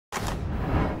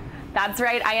That's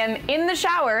right, I am in the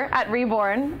shower at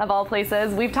Reborn, of all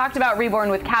places. We've talked about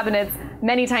Reborn with cabinets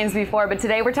many times before, but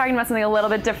today we're talking about something a little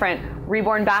bit different.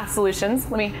 Reborn Bath Solutions.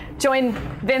 Let me join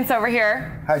Vince over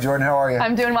here. Hi Jordan, how are you?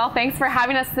 I'm doing well, thanks for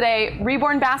having us today.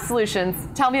 Reborn Bath Solutions,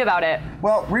 tell me about it.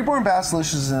 Well, Reborn Bath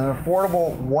Solutions is an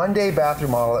affordable one-day bathroom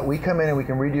model that we come in and we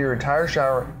can redo your entire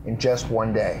shower in just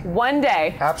one day. One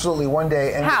day? Absolutely, one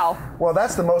day. And how? Well,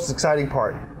 that's the most exciting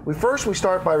part. We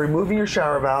start by removing your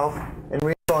shower valve and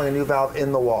reinstalling a new valve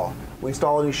in the wall. We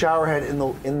install a new shower head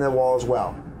in the wall as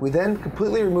well. We then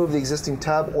completely remove the existing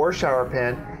tub or shower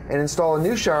pan and install a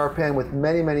new shower pan with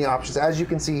many, many options. As you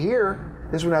can see here,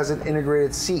 this one has an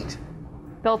integrated seat.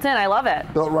 Built in, I love it.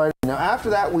 Built right in. Now after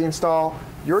that, we install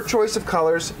your choice of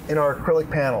colors in our acrylic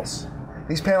panels.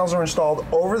 These panels are installed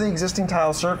over the existing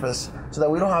tile surface so that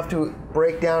we don't have to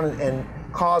break down and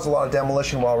cause a lot of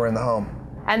demolition while we're in the home.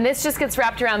 And this just gets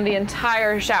wrapped around the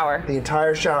entire shower? The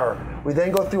entire shower. We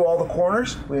then go through all the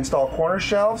corners. We install corner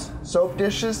shelves, soap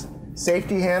dishes,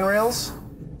 safety handrails,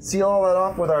 seal all that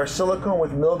off with our silicone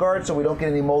with Milgard so we don't get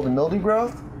any mold and mildew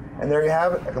growth. And there you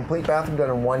have it, a complete bathroom done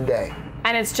in one day.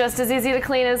 And it's just as easy to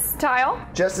clean as tile?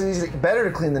 Just as easy, better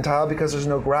to clean than tile because there's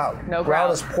no grout. No grout.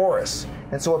 Grout is porous.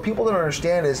 And so what people don't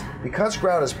understand is because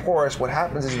grout is porous, what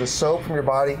happens is the soap from your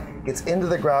body gets into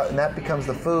the grout and that becomes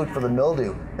the food for the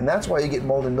mildew. And that's why you get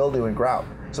mold and mildew and grout.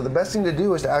 So the best thing to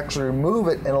do is to actually remove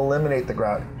it and eliminate the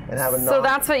grout and have a So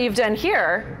that's what you've done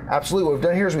here? Absolutely. What we've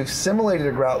done here is we've simulated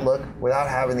a grout look without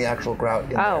having the actual grout in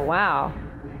there. Oh, wow.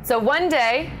 So one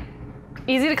day,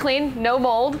 easy to clean, no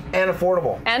mold. And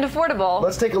affordable. And affordable.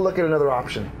 Let's take a look at another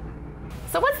option.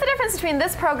 So what's the difference between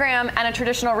this program and a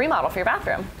traditional remodel for your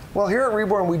bathroom? Well, here at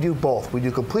Reborn, we do both. We do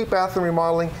complete bathroom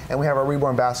remodeling, and we have our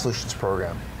Reborn Bath Solutions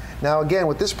program. Now, again,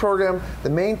 with this program, the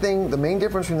main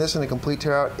difference between this and the complete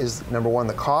tear-out is number one,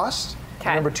 the cost,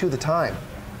 and number two, the time.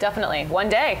 Definitely, one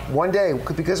day. One day,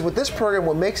 because with this program,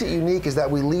 what makes it unique is that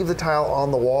we leave the tile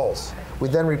on the walls. We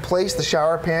then replace the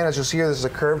shower pan. As you'll see here, this is a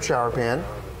curved shower pan.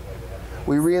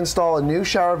 We reinstall a new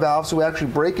shower valve, so we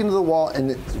actually break into the wall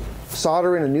and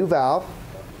solder in a new valve,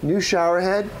 new shower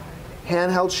head,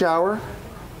 handheld shower,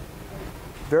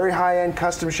 very high-end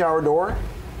custom shower door.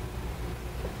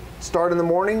 Start in the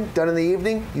morning, done in the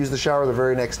evening, use the shower the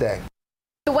very next day.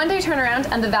 The one-day turnaround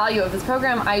and the value of this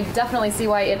program, I definitely see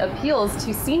why it appeals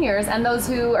to seniors and those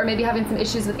who are maybe having some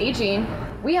issues with aging.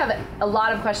 We have a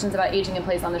lot of questions about aging in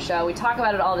place on the show. We talk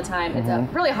about it all the time. It's a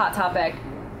really hot topic.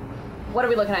 What are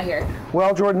we looking at here?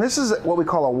 Well, Jordan, this is what we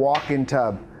call a walk-in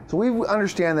tub. So we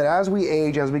understand that as we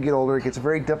age, as we get older, it gets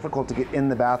very difficult to get in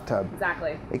the bathtub.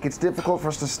 Exactly. It gets difficult for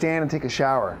us to stand and take a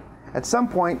shower. At some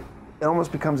point, it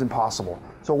almost becomes impossible.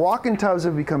 So walk-in tubs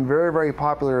have become very, very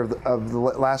popular of the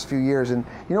last few years. And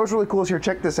you know what's really cool is here,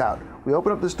 check this out. We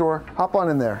open up this door, hop on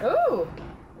in there. Ooh.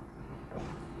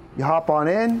 You hop on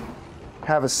in,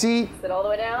 have a seat. Sit all the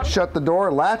way down. Shut the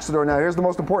door, latch the door. Now here's the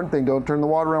most important thing, don't turn the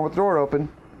water around with the door open.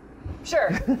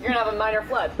 Sure, you're gonna have a minor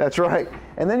flood. That's right.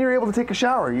 And then you're able to take a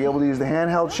shower. You're able to use the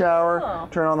handheld shower,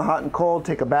 turn on the hot and cold,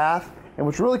 take a bath. And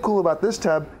what's really cool about this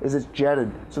tub is it's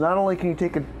jetted. So not only can you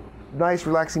take a nice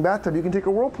relaxing bathtub, you can take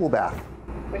a whirlpool bath.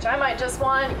 Which I might just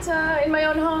want in my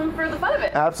own home for the fun of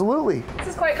it. Absolutely. This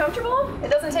is quite comfortable.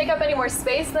 It doesn't take up any more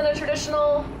space than a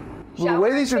traditional shower. Well, the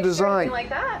way these are designed, like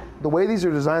that. The way these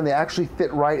are designed, they actually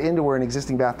fit right into where an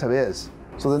existing bathtub is.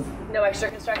 So then, no extra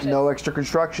construction. No extra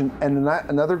construction. And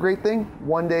another great thing,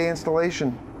 one-day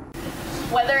installation.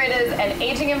 Whether it is an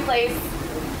aging in place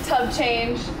tub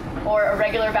change or a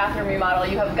regular bathroom remodel,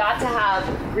 you have got to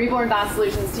have Reborn Bath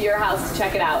Solutions to your house to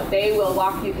check it out. They will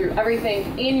walk you through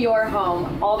everything in your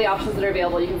home, all the options that are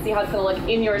available. You can see how it's going to look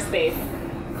in your space.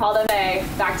 Call them.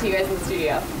 Back to you guys in the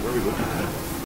studio.